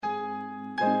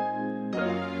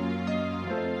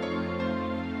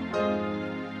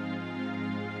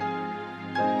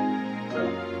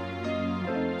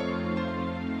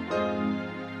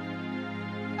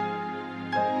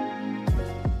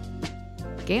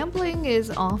Gambling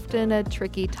is often a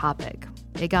tricky topic.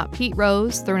 It got Pete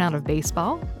Rose thrown out of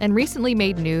baseball and recently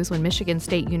made news when Michigan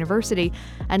State University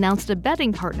announced a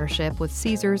betting partnership with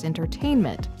Caesars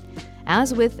Entertainment.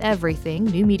 As with everything,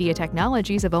 new media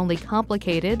technologies have only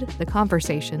complicated the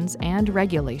conversations and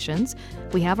regulations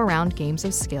we have around games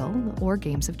of skill or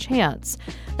games of chance.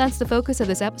 That's the focus of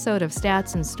this episode of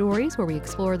Stats+Stories, where we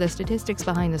explore the statistics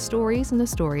behind the stories and the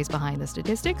stories behind the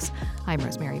statistics. I'm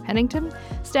Rosemary Pennington.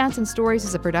 Stats+Stories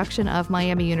is a production of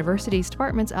Miami University's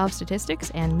Departments of Statistics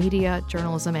and Media,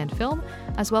 Journalism, and Film,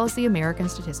 as well as the American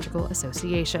Statistical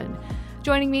Association.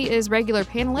 Joining me is regular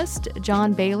panelist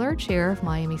John Baylor, chair of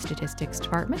Miami Statistics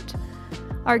Department.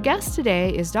 Our guest today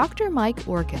is Dr. Mike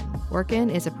Orkin.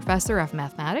 Orkin is a professor of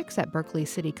mathematics at Berkeley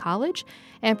City College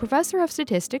and professor of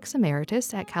statistics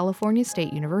emeritus at California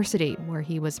State University, where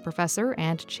he was professor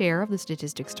and chair of the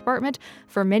statistics department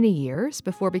for many years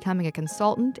before becoming a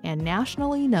consultant and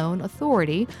nationally known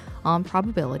authority on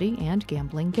probability and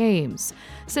gambling games.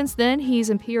 Since then, he's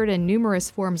appeared in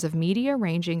numerous forms of media,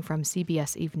 ranging from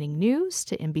CBS Evening News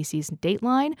to NBC's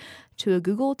Dateline to a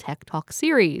Google Tech Talk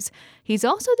series. He's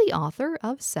also the author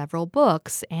of several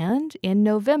books, and in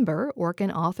November,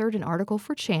 Orkin authored an article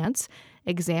for Chance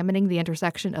examining the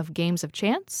intersection of games of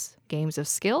chance, games of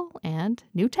skill, and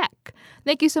new tech.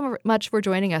 Thank you so much for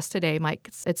joining us today,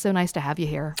 Mike. It's so nice to have you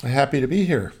here. Happy to be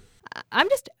here. I'm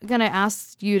just going to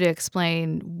ask you to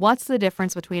explain what's the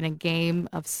difference between a game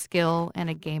of skill and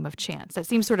a game of chance. That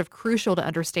seems sort of crucial to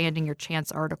understanding your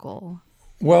Chance article.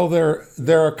 Well, there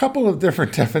are a couple of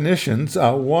different definitions.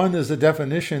 One is a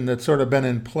definition that's sort of been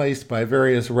in place by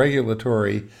various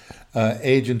regulatory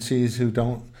agencies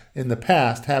who in the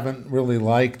past, haven't really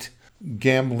liked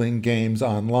gambling games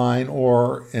online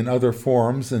or in other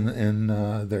forms in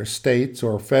their states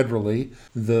or federally.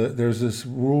 There's this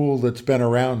rule that's been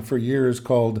around for years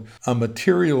called a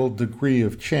material degree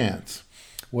of chance,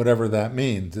 whatever that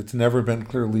means. It's never been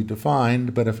clearly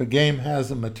defined, but if a game has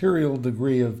a material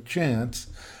degree of chance,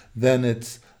 then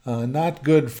it's not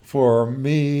good for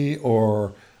me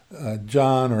or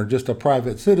John or just a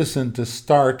private citizen to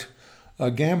start a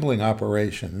gambling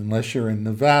operation unless you're in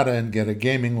Nevada and get a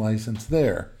gaming license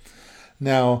there.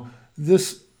 Now,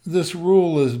 this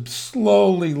rule is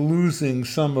slowly losing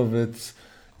some of its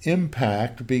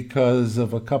impact because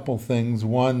of a couple things.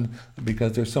 One,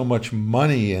 because there's so much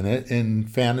money in it, in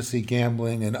fantasy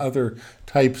gambling and other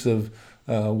types of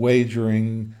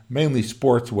wagering, mainly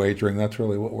sports wagering. That's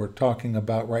really what we're talking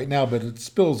about right now, but it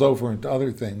spills over into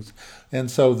other things. And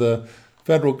so the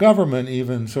federal government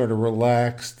even sort of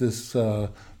relaxed this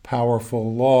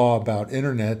powerful law about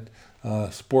internet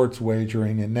sports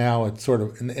wagering, and now it's sort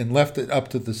of and left it up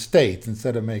to the states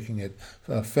instead of making it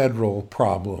a federal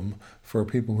problem for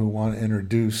people who want to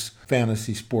introduce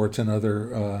fantasy sports and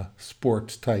other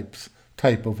sports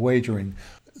type of wagering.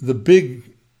 The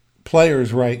big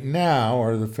players right now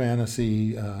are the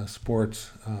fantasy sports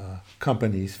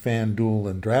companies, FanDuel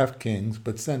and DraftKings,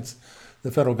 but since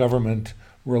the federal government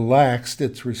relaxed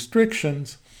its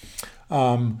restrictions,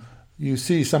 you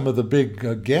see some of the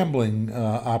big gambling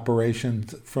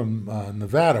operations from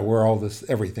Nevada, where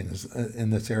everything is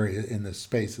in this area, in this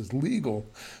space, is legal,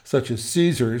 such as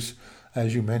Caesars,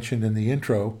 as you mentioned in the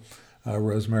intro,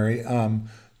 Rosemary,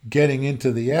 getting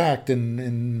into the act.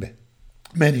 In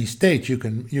many states, you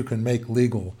can make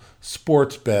legal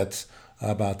sports bets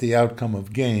about the outcome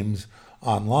of games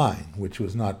online, which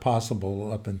was not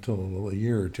possible up until a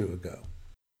year or two ago.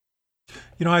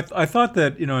 You know, I thought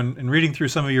that, in reading through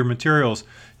some of your materials,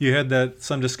 you had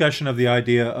some discussion of the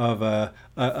idea of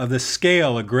the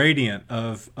scale, a gradient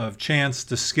of chance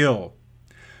to skill.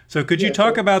 So could you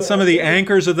talk about some of the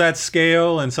anchors of that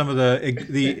scale and some of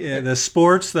the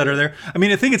sports that are there? I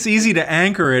mean, I think it's easy to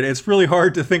anchor it. It's really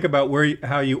hard to think about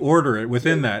how you order it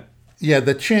within that. Yeah,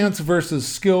 the chance versus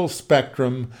skill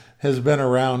spectrum has been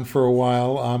around for a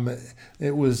while.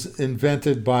 It was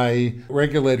invented by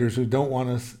regulators who don't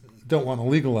want to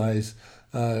legalize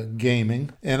gaming,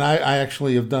 and I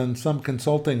actually have done some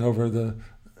consulting over the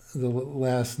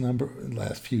last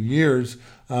few years,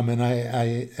 and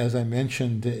I, as I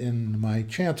mentioned in my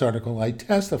Chance article, I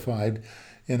testified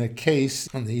in a case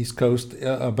on the East Coast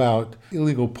about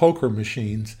illegal poker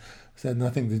machines. It had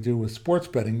nothing to do with sports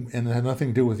betting and it had nothing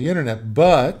to do with the internet,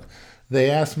 but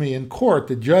they asked me in court,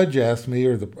 the judge asked me,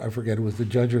 I forget it was the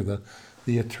judge or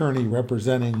the attorney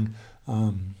representing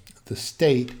the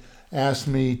state, asked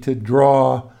me to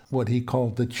draw what he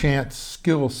called the chance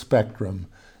skill spectrum.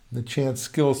 The chance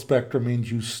skill spectrum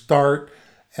means you start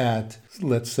at,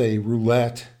 let's say,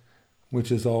 roulette,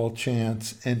 which is all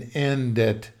chance, and end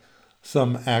at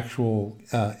some actual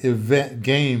event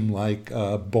game like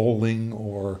bowling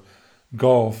or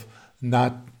golf,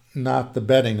 not the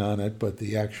betting on it, but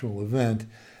the actual event.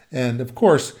 And of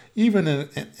course, even and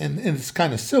it's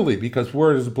kind of silly because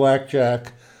where does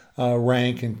blackjack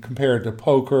rank and compared to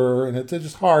poker? And it's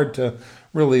just hard to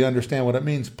really understand what it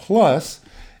means. Plus,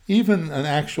 even an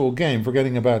actual game,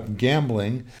 forgetting about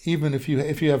gambling, even if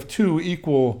you have two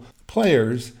equal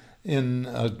players in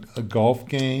a golf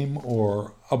game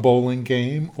or a bowling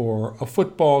game or a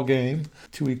football game,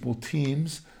 two equal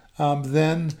teams,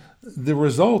 then the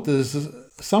result is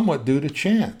somewhat due to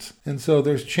chance. And so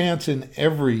there's chance in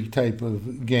every type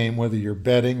of game, whether you're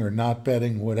betting or not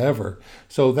betting, whatever.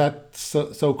 So that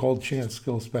so-called chance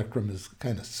skill spectrum is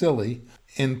kind of silly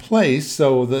in place.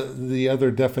 So the other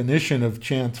definition of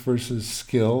chance versus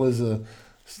skill is a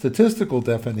statistical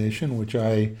definition, which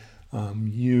I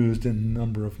used in a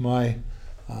number of my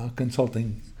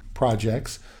consulting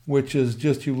projects, which is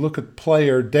just you look at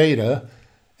player data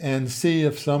and see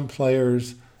if some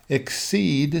players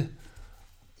exceed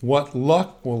what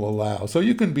luck will allow. So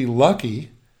you can be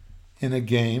lucky in a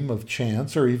game of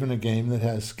chance or even a game that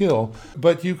has skill,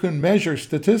 but you can measure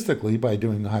statistically by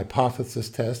doing a hypothesis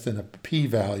test and a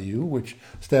p-value, which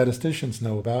statisticians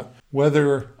know about,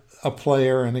 whether a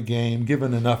player in a game,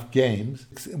 given enough games,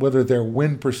 whether their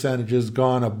win percentage has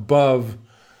gone above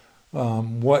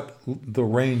what the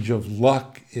range of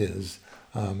luck is.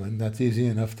 And that's easy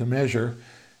enough to measure.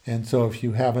 And so if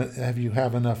you have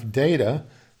enough data,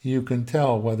 you can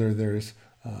tell whether there's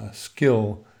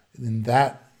skill in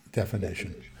that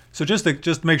definition. So just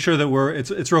to make sure that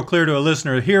it's real clear to a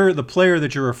listener, here the player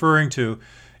that you're referring to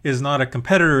is not a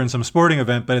competitor in some sporting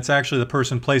event, but it's actually the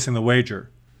person placing the wager.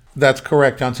 That's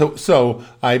correct, John. So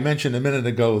I mentioned a minute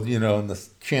ago, in the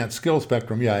chance skill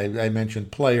spectrum, I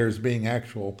mentioned players being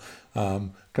actual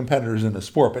competitors in a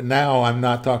sport, but now I'm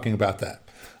not talking about that.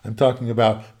 I'm talking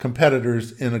about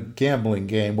competitors in a gambling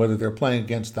game, whether they're playing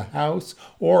against the house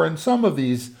or in some of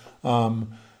these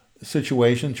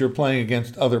situations you're playing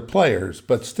against other players.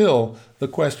 But still, the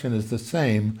question is the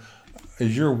same.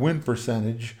 Is your win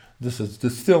percentage, this is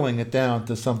distilling it down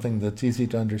to something that's easy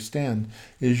to understand,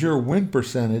 is your win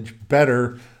percentage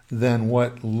better than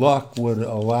what luck would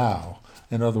allow?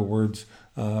 In other words,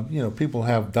 people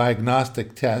have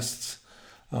diagnostic tests.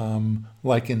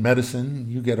 Like in medicine,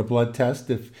 you get a blood test.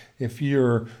 If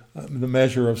you're the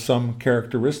measure of some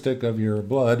characteristic of your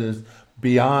blood is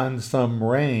beyond some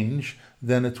range,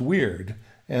 then it's weird.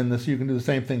 And you can do the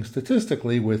same thing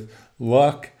statistically with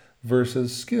luck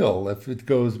versus skill. If it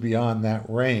goes beyond that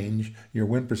range, your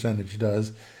win percentage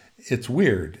does, it's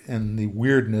weird. And the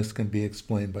weirdness can be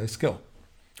explained by skill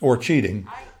or cheating.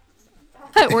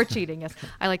 Or cheating, yes.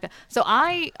 I like that. So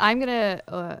I'm going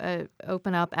to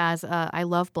open up as I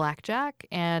love blackjack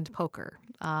and poker.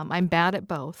 I'm bad at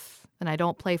both, and I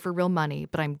don't play for real money,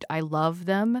 but I love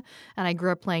them, and I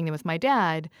grew up playing them with my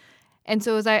dad. And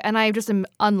so I just am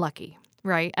unlucky,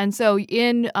 right? And so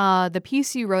in the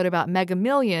piece you wrote about Mega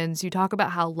Millions, you talk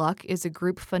about how luck is a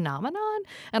group phenomenon,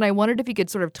 and I wondered if you could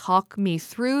sort of talk me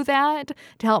through that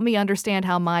to help me understand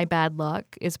how my bad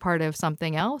luck is part of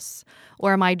something else,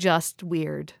 or am I just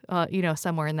weird,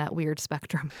 somewhere in that weird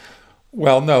spectrum?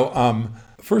 Well, no.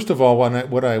 First of all,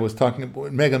 what I was talking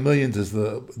about, Mega Millions is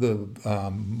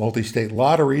the multi-state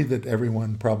lottery that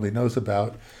everyone probably knows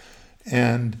about,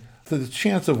 and the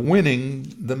chance of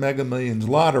winning the Mega Millions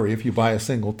lottery, if you buy a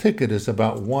single ticket, is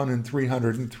about 1 in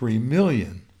 303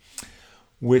 million,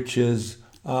 which is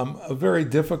a very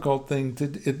difficult thing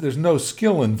there's no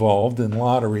skill involved in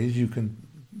lotteries. You can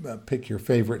pick your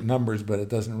favorite numbers, but it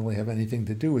doesn't really have anything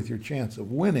to do with your chance of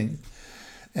winning.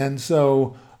 And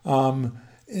so,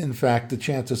 in fact, the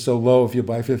chance is so low, if you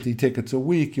buy 50 tickets a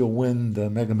week, you'll win the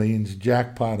Mega Millions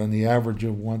jackpot on the average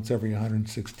of once every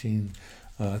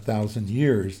 116,000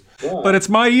 years. But it's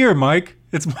my year, Mike.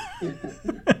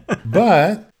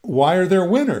 But why are there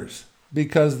winners?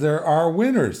 Because there are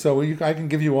winners. So I can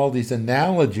give you all these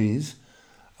analogies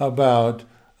about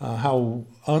how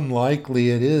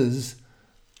unlikely it is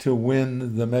to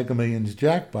win the Mega Millions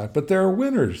jackpot. But there are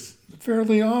winners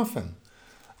fairly often.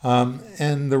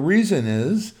 And the reason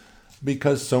is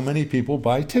because so many people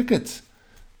buy tickets.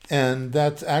 And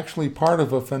that's actually part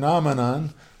of a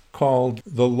phenomenon called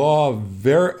the law of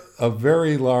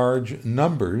very large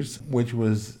numbers, which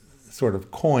was sort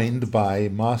of coined by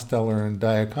Mosteller and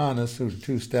Diaconis, who are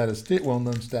two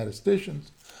well-known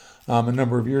statisticians, a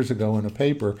number of years ago in a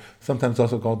paper, sometimes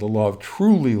also called the law of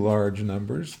truly large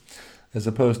numbers, as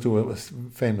opposed to a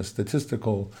famous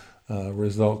statistical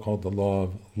result called the law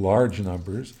of large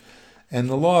numbers. And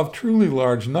the law of truly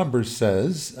large numbers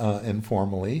says,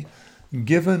 informally,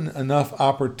 given enough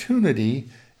opportunity,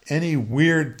 any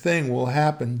weird thing will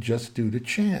happen just due to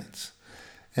chance.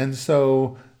 And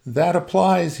so that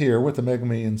applies here with the Mega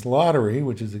Millions lottery,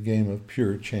 which is a game of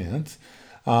pure chance.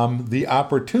 The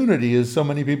opportunity is so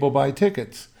many people buy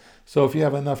tickets. So if you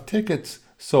have enough tickets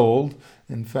sold,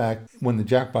 in fact, when the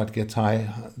jackpot gets high,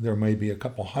 there may be a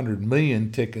couple 100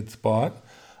 million tickets bought.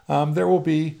 There will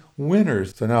be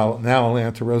winners. So now I'll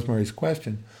answer Rosemary's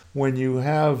question. When you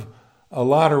have a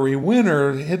lottery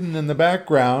winner, hidden in the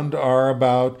background are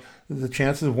about the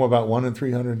chances of about 1 in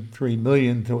 303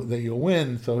 million that you'll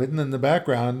win. So hidden in the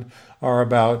background are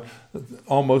about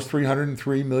almost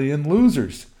 303 million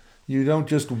losers. You don't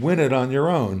just win it on your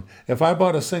own. If I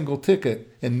bought a single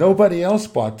ticket and nobody else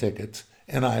bought tickets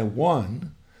and I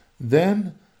won,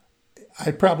 then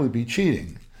I'd probably be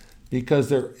cheating because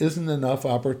there isn't enough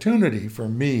opportunity for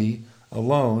me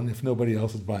alone if nobody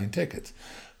else is buying tickets.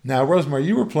 Now, Rosemary,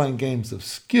 you were playing games of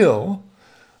skill,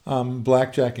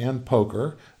 blackjack and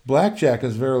poker. Blackjack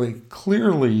is very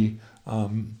clearly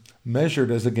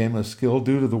measured as a game of skill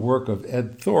due to the work of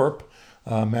Ed Thorpe,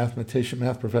 math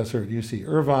professor at UC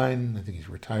Irvine. I think he's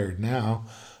retired now.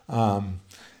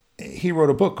 He wrote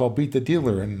a book called Beat the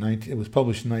Dealer, it was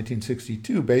published in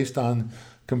 1962, based on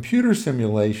computer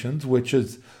simulations, which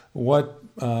is what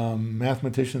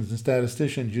mathematicians and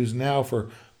statisticians use now for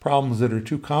problems that are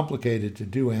too complicated to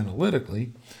do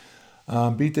analytically.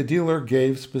 Beat the Dealer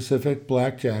gave specific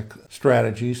blackjack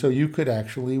strategies so you could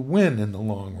actually win in the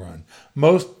long run.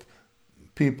 Most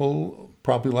people,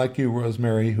 probably like you,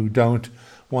 Rosemary, who don't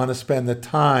want to spend the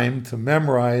time to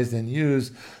memorize and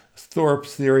use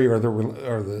Thorpe's theory or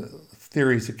the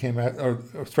theories that came out, or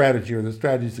strategy or the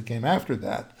strategies that came after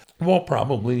that, will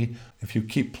probably, if you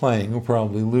keep playing, will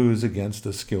probably lose against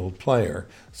a skilled player.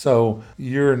 So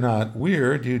you're not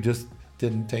weird. You just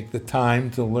didn't take the time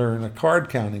to learn a card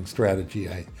counting strategy,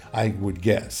 I would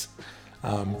guess.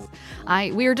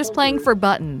 We were just playing for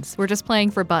buttons. We're just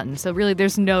playing for buttons. So really,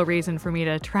 there's no reason for me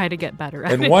to try to get better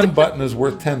at it. And one button is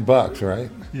worth $10, right?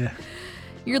 Yeah.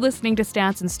 You're listening to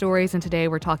Stats and Stories, and today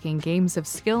we're talking games of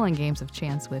skill and games of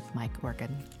chance with Mike Orkin.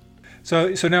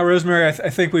 So now, Rosemary, I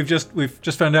think we've just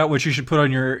found out what you should put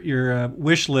on your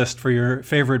wish list for your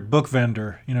favorite book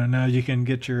vendor. Now you can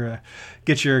get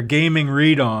your gaming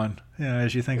read on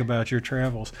as you think about your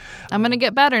travels. I'm going to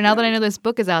get better now that I know this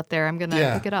book is out there. I'm going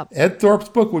to pick it up. Ed Thorpe's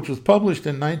book, which was published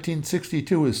in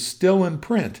 1962, is still in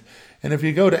print. And if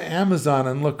you go to Amazon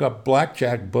and look up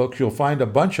blackjack books, you'll find a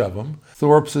bunch of them.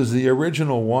 Thorpe's is the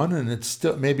original one, and it's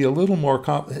still maybe a little more,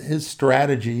 his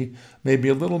strategy may be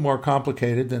a little more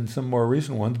complicated than some more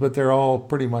recent ones, but they're all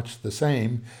pretty much the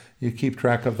same. You keep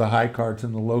track of the high cards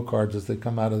and the low cards as they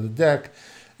come out of the deck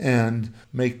and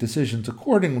make decisions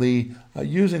accordingly,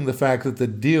 using the fact that the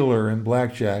dealer in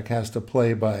blackjack has to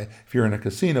play by, if you're in a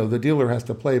casino, the dealer has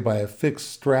to play by a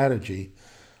fixed strategy.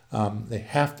 They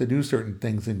have to do certain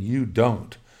things and you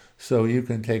don't. So you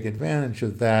can take advantage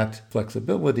of that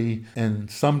flexibility,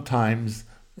 and sometimes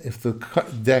if the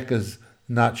deck is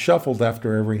not shuffled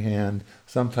after every hand,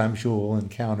 sometimes you will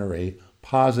encounter a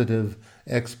positive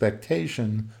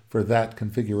expectation for that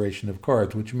configuration of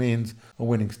cards, which means a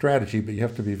winning strategy, but you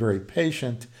have to be very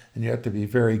patient and you have to be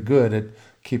very good at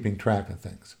keeping track of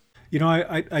things.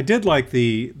 I did like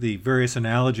the various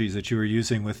analogies that you were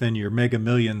using within your Mega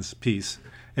Millions piece,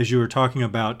 as you were talking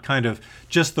about kind of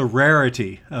just the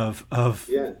rarity of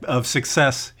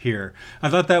success here. I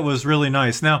thought that was really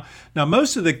nice. Now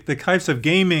most of the types of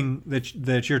gaming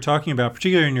that you're talking about,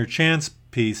 particularly in your chance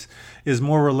piece, is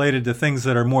more related to things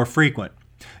that are more frequent.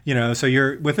 So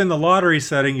you're within the lottery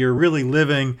setting, you're really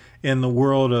living in the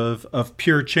world of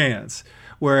pure chance.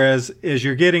 Whereas as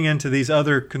you're getting into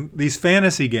these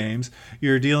fantasy games,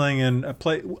 you're dealing in a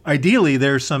play. Ideally,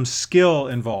 there's some skill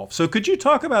involved. So could you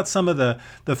talk about some of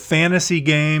the fantasy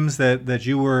games that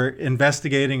you were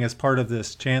investigating as part of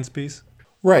this chance piece?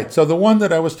 Right. So the one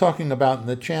that I was talking about in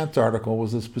the chance article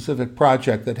was a specific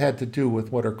project that had to do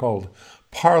with what are called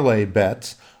parlay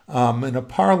bets. And a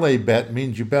parlay bet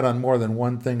means you bet on more than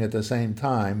one thing at the same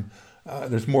time.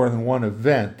 There's more than one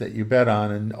event that you bet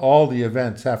on, and all the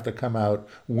events have to come out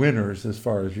winners as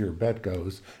far as your bet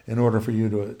goes in order for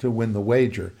you to win the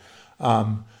wager.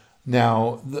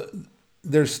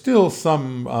 There's still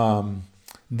some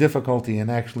difficulty in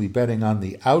actually betting on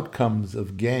the outcomes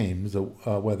of games,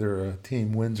 whether a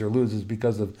team wins or loses,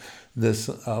 because of this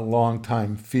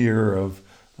long-time fear of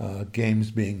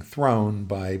games being thrown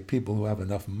by people who have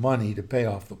enough money to pay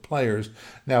off the players.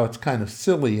 Now it's kind of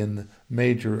silly in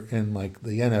like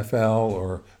the NFL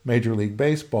or Major League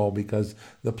Baseball, because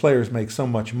the players make so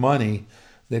much money,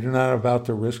 they're not about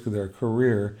to risk their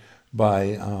career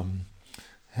by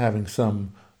having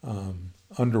some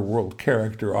underworld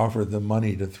character offer them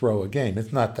money to throw a game.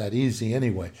 It's not that easy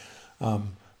anyway.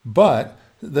 But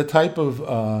the type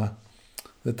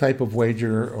of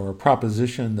wager or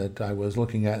proposition that I was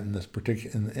looking at in this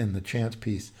particular in the chance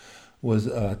piece was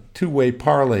a two-way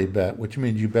parlay bet, which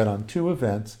means you bet on two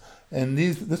events, and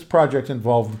this project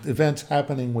involved events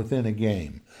happening within a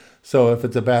game. So if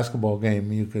it's a basketball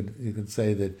game, you could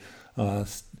say that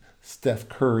Steph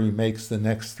Curry makes the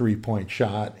next 3-point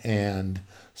shot and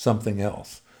something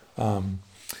else,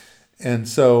 and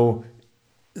so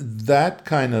that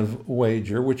kind of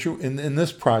wager, which in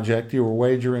this project you were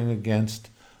wagering against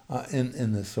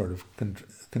in this sort of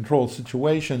controlled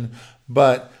situation,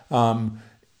 but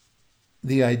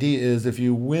the idea is if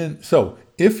you win, so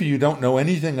if you don't know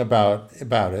anything about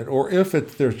it, or if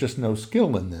there's just no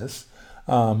skill in this,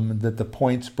 that the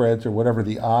point spreads or whatever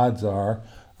the odds are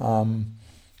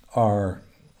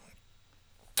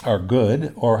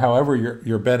good, or however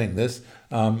you're betting this,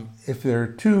 if there are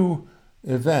two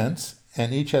events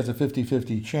and each has a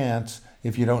 50-50 chance,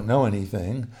 if you don't know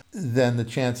anything, then the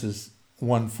chance is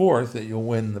 1/4 that you'll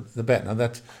win the bet. Now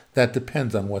that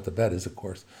depends on what the bet is, of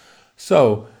course.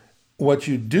 So what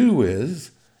you do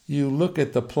is you look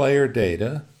at the player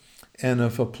data, and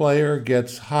if a player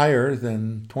gets higher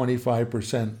than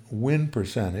 25% win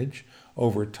percentage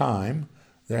over time,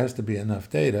 there has to be enough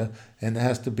data, and there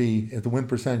has to be, if the win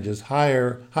percentage is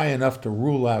high enough to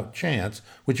rule out chance,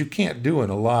 which you can't do in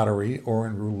a lottery or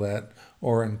in roulette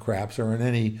or in craps or in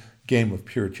any game of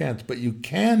pure chance, but you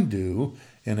can do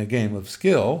in a game of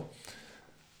skill.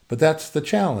 But that's the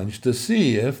challenge, to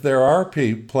see if there are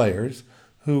players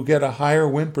who get a higher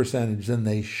win percentage than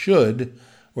they should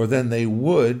or than they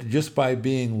would just by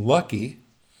being lucky.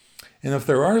 And if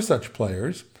there are such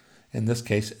players, in this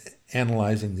case,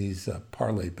 analyzing these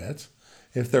parlay bets,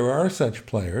 if there are such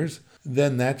players,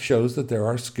 then that shows that there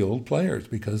are skilled players,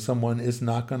 because someone is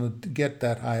not going to get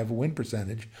that high of a win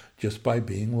percentage just by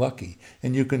being lucky.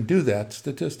 And you can do that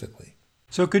statistically.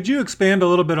 So could you expand a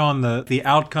little bit on the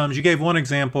outcomes? You gave one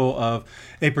example of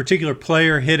a particular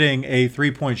player hitting a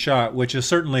 3-point shot, which is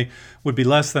certainly would be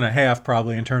less than a half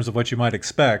probably in terms of what you might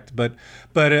expect. But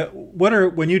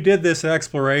when you did this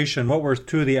exploration, what were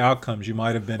two of the outcomes you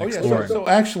might have been exploring? So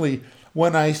actually,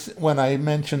 when I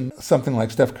mentioned something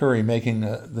like Steph Curry making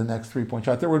the next 3-point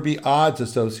shot, there would be odds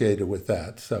associated with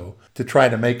that. So to try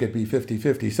to make it be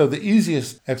 50-50. So the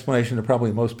easiest explanation that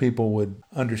probably most people would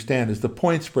understand is the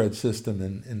point spread system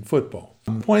in football.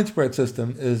 The point spread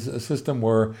system is a system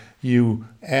where you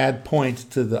add points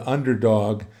to the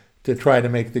underdog to try to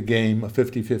make the game a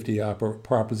 50-50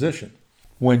 proposition.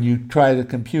 When you try to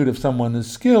compute if someone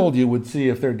is skilled, you would see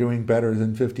if they're doing better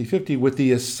than 50-50 with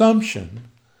the assumption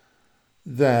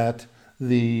that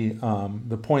the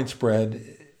point spread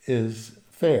is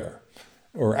fair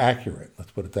or accurate, let's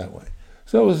put it that way.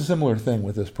 So it was a similar thing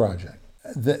with this project.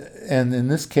 And in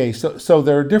this case, so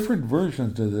there are different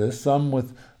versions of this. Some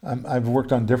with, I've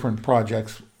worked on different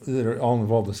projects that are all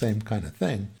involve the same kind of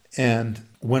thing. And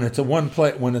when it's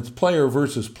when it's player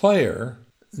versus player,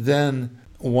 then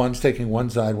one's taking one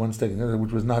side, one's taking the other,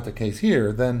 which was not the case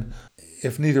here. Then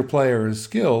if neither player is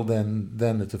skilled,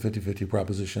 then it's a 50-50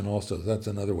 proposition also. That's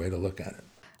another way to look at it.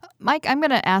 Mike, I'm going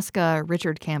to ask a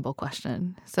Richard Campbell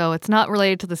question. So it's not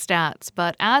related to the stats,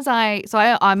 but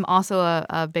I'm also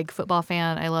a big football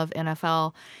fan. I love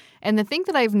NFL. And the thing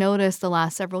that I've noticed the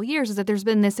last several years is that there's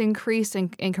been this increase in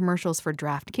commercials for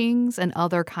DraftKings and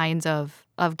other kinds of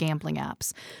gambling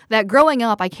apps. That growing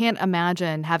up, I can't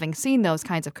imagine having seen those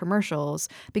kinds of commercials,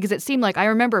 because it seemed like, I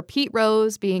remember Pete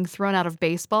Rose being thrown out of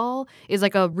baseball is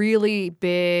like a really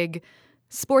big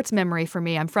sports memory for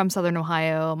me. I'm from Southern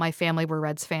Ohio. My family were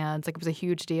Reds fans. Like, it was a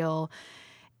huge deal.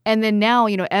 And then now,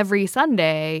 every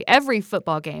Sunday, every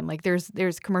football game, like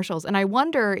there's commercials. And I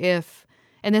wonder if,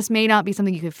 and this may not be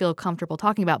something you could feel comfortable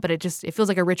talking about, but it feels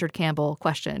like a Richard Campbell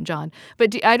question, John.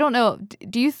 But I don't know,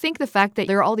 do you think the fact that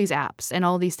there are all these apps and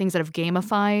all these things that have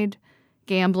gamified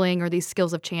gambling or these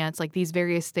skills of chance, like these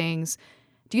various things,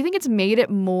 do you think it's made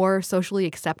it more socially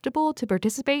acceptable to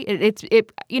participate?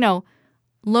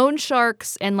 Loan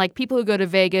sharks and like people who go to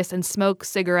Vegas and smoke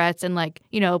cigarettes and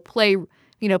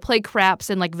play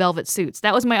craps in like velvet suits.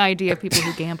 That was my idea of people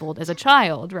who gambled as a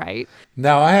child, right?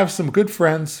 Now, I have some good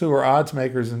friends who are odds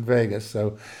makers in Vegas,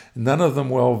 so none of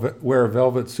them will wear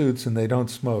velvet suits and they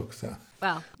don't smoke. So.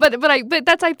 Wow. But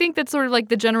I think that's sort of like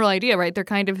the general idea, right? They're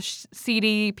kind of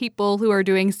seedy people who are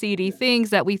doing seedy things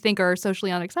that we think are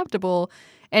socially unacceptable.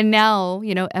 And now,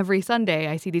 every Sunday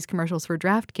I see these commercials for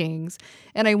DraftKings.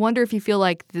 And I wonder if you feel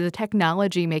like the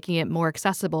technology making it more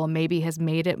accessible maybe has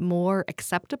made it more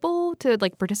acceptable to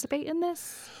like participate in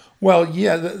this? Well,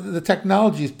 yeah, the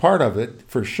technology is part of it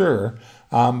for sure.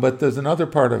 But there's another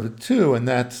part of it too, and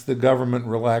that's the government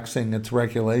relaxing its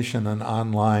regulation on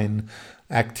online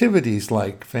activities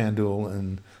like FanDuel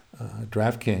and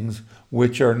DraftKings,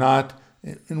 which are not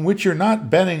in which you're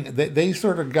not betting. They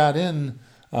sort of got in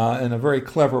a very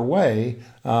clever way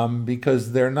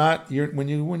because they're not. When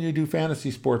you do fantasy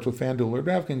sports with FanDuel or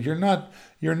DraftKings,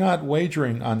 you're not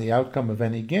wagering on the outcome of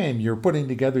any game. You're putting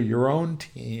together your own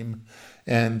team,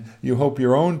 and you hope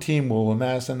your own team will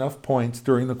amass enough points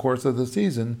during the course of the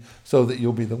season so that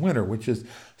you'll be the winner, which is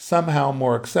somehow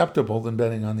more acceptable than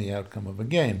betting on the outcome of a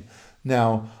game.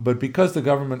 Now, but because the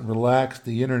government relaxed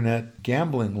the internet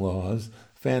gambling laws,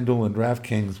 FanDuel and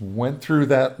DraftKings went through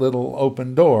that little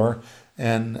open door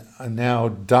and now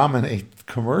dominate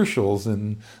commercials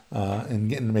and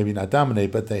getting, maybe not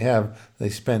dominate, but they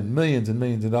spend millions and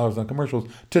millions of dollars on commercials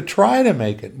to try to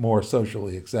make it more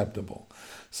socially acceptable.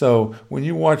 So when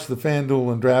you watch the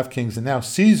FanDuel and DraftKings, and now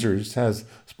Caesars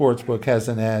Sportsbook has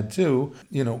an ad too,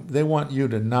 they want you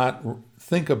to not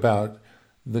think about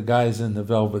the guys in the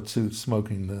velvet suits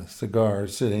smoking the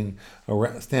cigars, standing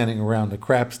around the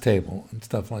craps table and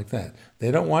stuff like that. They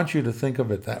don't want you to think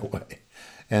of it that way.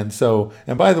 And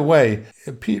by the way,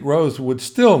 Pete Rose would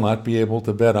still not be able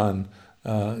to bet on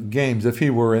games if he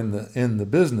were in the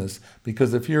business,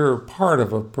 because if you're part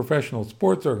of a professional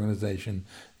sports organization,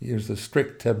 there's a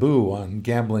strict taboo on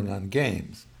gambling on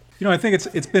games. I think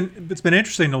it's been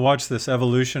interesting to watch this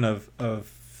evolution of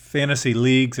fantasy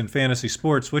leagues and fantasy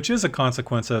sports, which is a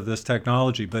consequence of this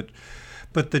technology, but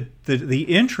the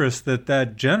interest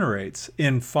that generates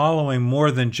in following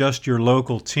more than just your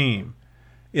local team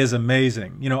is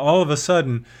amazing. All of a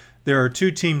sudden there are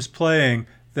two teams playing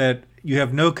that you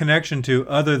have no connection to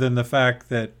other than the fact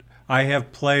that I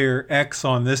have player X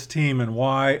on this team and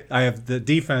Y, I have the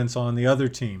defense on the other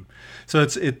team. So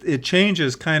it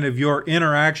changes kind of your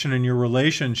interaction and your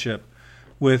relationship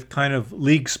with kind of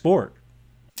league sport.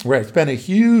 Right. It's been a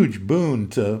huge boon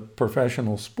to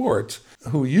professional sports,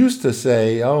 who used to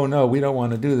say, oh, no, we don't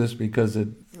want to do this because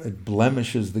it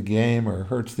blemishes the game or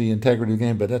hurts the integrity of the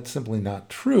game, but that's simply not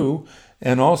true.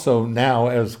 And also now,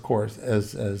 as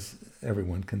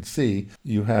everyone can see,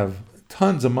 you have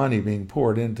tons of money being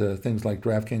poured into things like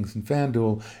DraftKings and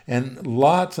FanDuel,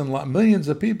 and millions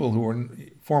of people who were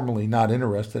formerly not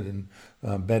interested in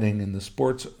betting in the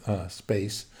sports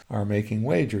space are making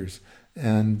wagers.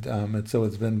 And so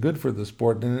it's been good for the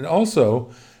sport. And it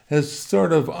also has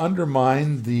sort of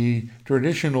undermined the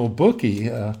traditional bookie,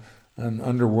 an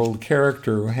underworld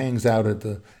character who hangs out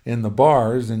in the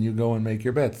bars and you go and make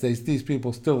your bets. These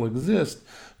people still exist,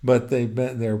 but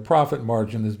their profit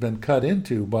margin has been cut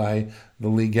into by the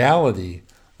legality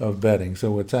of betting.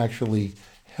 So it's actually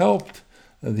helped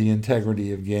the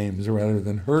integrity of games rather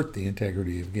than hurt the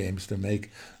integrity of games to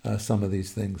make some of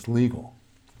these things legal.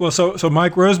 Well, so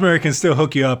Mike, Rosemary can still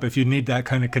hook you up if you need that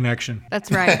kind of connection.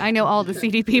 That's right. I know all the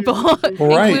CD people,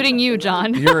 including you,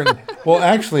 John.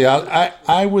 Actually,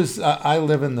 I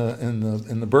live in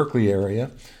the Berkeley area,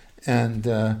 and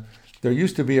there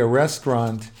used to be a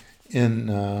restaurant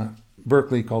in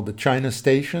Berkeley called the China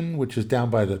Station, which is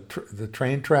down by the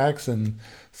train tracks in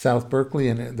South Berkeley,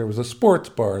 and there was a sports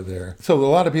bar there. So a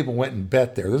lot of people went and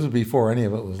bet there. This was before any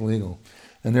of it was legal.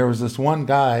 And there was this one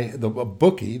guy, the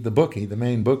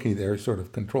main bookie there, sort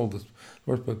of controlled the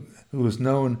sports book, who was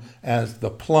known as the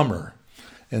plumber.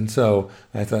 And so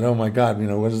I thought, oh my God,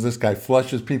 what is this guy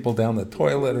flushes people down the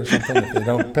toilet or something if they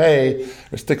don't pay,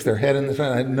 or sticks their head in the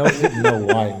toilet? I didn't know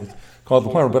why it was called the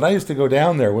plumber. But I used to go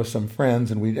down there with some friends,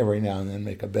 and we'd every now and then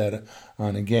make a bet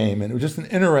on a game. And it was just an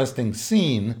interesting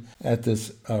scene at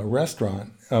this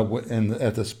restaurant,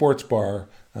 at the sports bar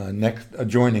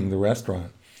adjoining the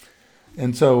restaurant.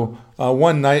 And so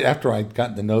one night, after I'd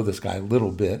gotten to know this guy a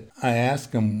little bit, I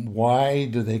asked him, why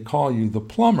do they call you the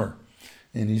plumber?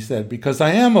 And he said, because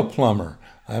I am a plumber.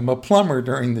 I'm a plumber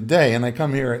during the day, and I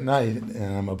come here at night,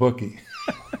 and I'm a bookie.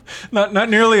 Not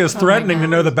nearly as threatening to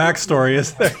know the backstory,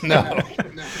 is there? No.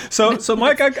 So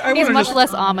Mike, I he's much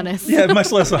less ominous. Yeah,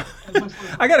 much less. I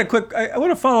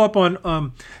want to follow up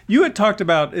on. You had talked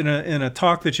about in a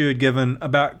talk that you had given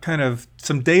about kind of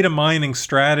some data mining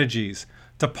strategies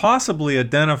to possibly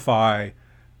identify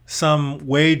some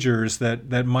wagers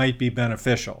that might be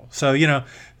beneficial. So,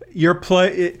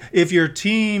 if your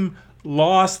team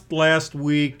lost last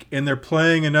week and they're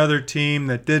playing another team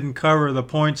that didn't cover the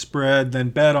point spread, then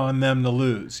bet on them to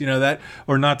lose. That,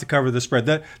 or not to cover the spread.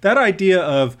 That idea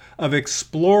of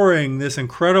exploring this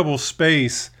incredible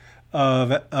space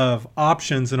of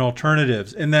options and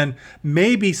alternatives, and then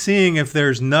maybe seeing if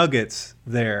there's nuggets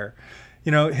there.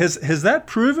 Has that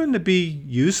proven to be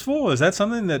useful? Is that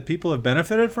something that people have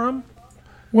benefited from?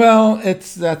 Well,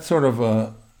 that's sort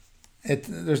of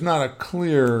there's not a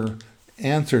clear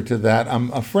answer to that.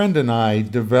 A friend and I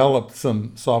developed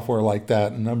some software like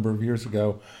that a number of years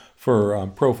ago for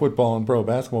pro football and pro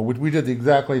basketball. We did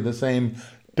exactly the same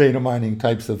data mining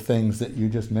types of things that you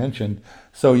just mentioned.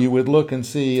 So you would look and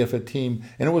see if a team,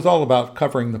 and it was all about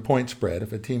covering the point spread.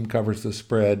 If a team covers the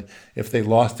spread, if they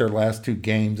lost their last 2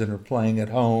 games and are playing at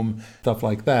home, stuff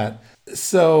like that.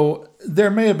 So there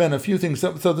may have been a few things.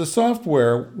 So the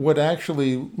software would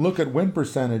actually look at win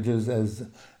percentages as,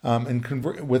 and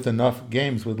convert with enough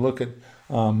games, would look at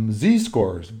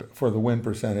z-scores for the win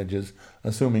percentages,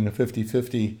 assuming a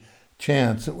 50-50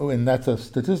 chance, and that's a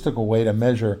statistical way to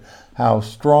measure how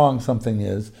strong something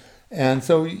is. And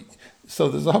so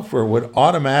the software would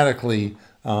automatically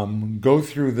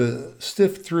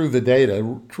sift through the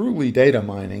data, truly data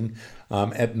mining,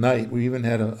 at night. We even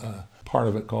had a part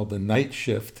of it called the night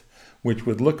shift, which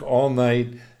would look all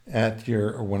night at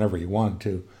or whenever you want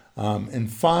to,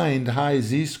 and find high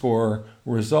z-score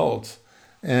results,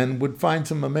 and would find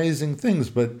some amazing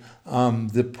things. But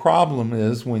the problem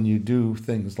is when you do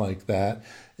things like that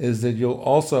is that you'll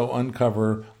also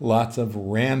uncover lots of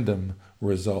random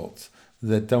results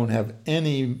that don't have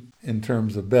any in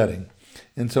terms of betting.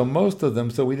 And so most of them,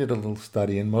 so we did a little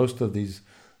study, and most of these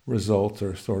results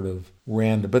are sort of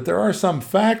random. But there are some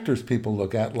factors people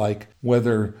look at, like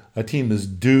whether a team is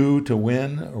due to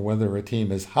win or whether a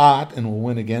team is hot and will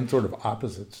win again, sort of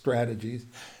opposite strategies,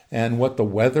 and what the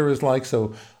weather is like.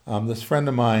 So this friend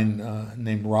of mine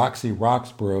named Roxy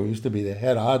Roxborough used to be the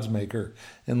head odds maker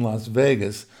in Las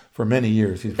Vegas for many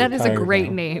years. That is a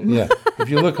great name. Yeah, if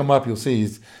you look him up, you'll see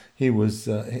he's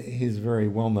a very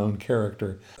well-known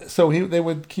character. So they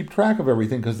would keep track of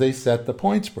everything because they set the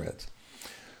point spreads.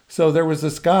 So there was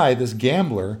this guy, this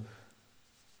gambler,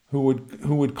 who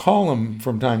would call him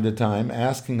from time to time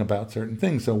asking about certain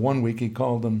things. So one week he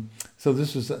called him. So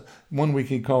one week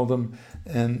he called him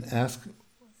and asked.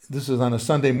 This was on a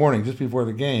Sunday morning, just before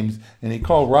the games, and he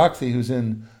called Roxy, who's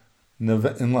in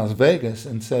Las Vegas,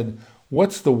 and said,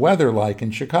 "What's the weather like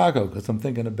in Chicago? Because I'm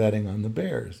thinking of betting on the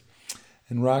Bears."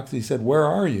 And Roxy said, "Where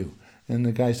are you?" And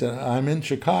the guy said, "I'm in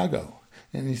Chicago."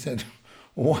 And he said,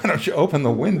 "Well, why don't you open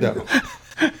the window?"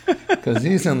 Because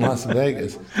he's in Las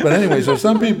Vegas. But anyway, so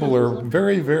some people are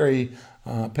very, very,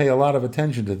 pay a lot of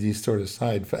attention to these sort of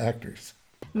side factors.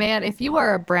 Man, if you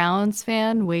are a Browns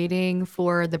fan waiting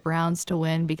for the Browns to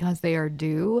win because they are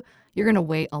due, you're going to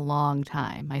wait a long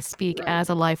time. I speak as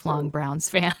a lifelong Browns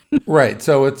fan. Right.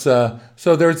 So it's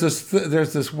so there's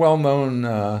this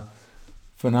well-known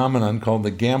phenomenon called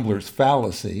the gambler's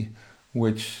fallacy,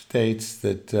 which states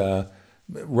that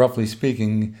roughly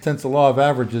speaking, since the law of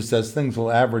averages says things will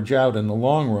average out in the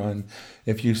long run,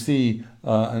 if you see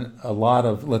a lot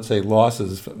of, let's say,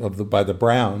 losses by the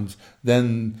Browns,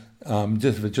 then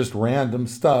if it's just random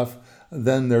stuff,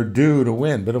 then they're due to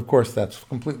win. But of course, that's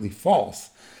completely false,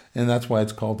 and that's why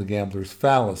it's called the gambler's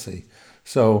fallacy.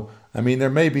 So, I mean, there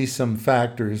may be some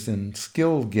factors in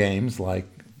skilled games, like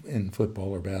in football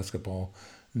or basketball,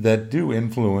 that do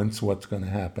influence what's going to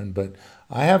happen. But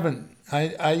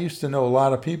I used to know a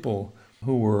lot of people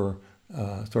who were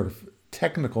sort of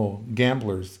technical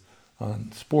gamblers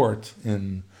on sports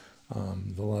in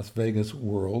the Las Vegas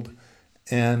world,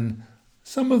 and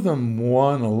some of them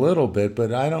won a little bit,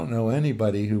 but I don't know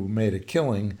anybody who made a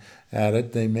killing at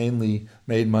it. They mainly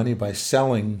made money by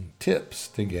selling tips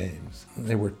to games.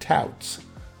 They were touts,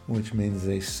 which means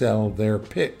they sell their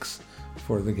picks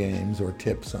for the games or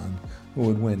tips on who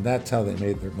would win. That's how they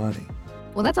made their money.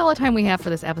 Well, that's all the time we have for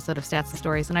this episode of Stats and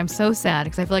Stories, and I'm so sad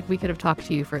because I feel like we could have talked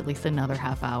to you for at least another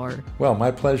half hour. Well,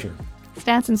 my pleasure.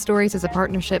 Stats and Stories is a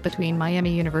partnership between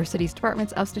Miami University's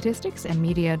Departments of Statistics and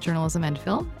Media, Journalism, and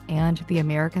Film and the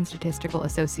American Statistical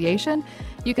Association.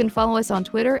 You can follow us on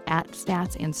Twitter at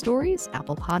Stats and Stories,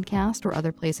 Apple Podcast, or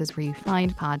other places where you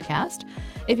find podcasts.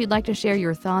 If you'd like to share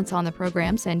your thoughts on the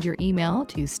program, send your email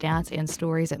to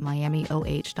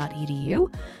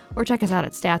statsandstories@miamioh.edu or check us out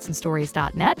at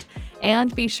statsandstories.net.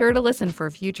 And be sure to listen for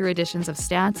future editions of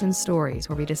Stats and Stories,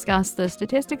 where we discuss the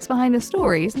statistics behind the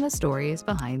stories and the stories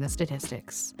behind the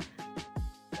statistics.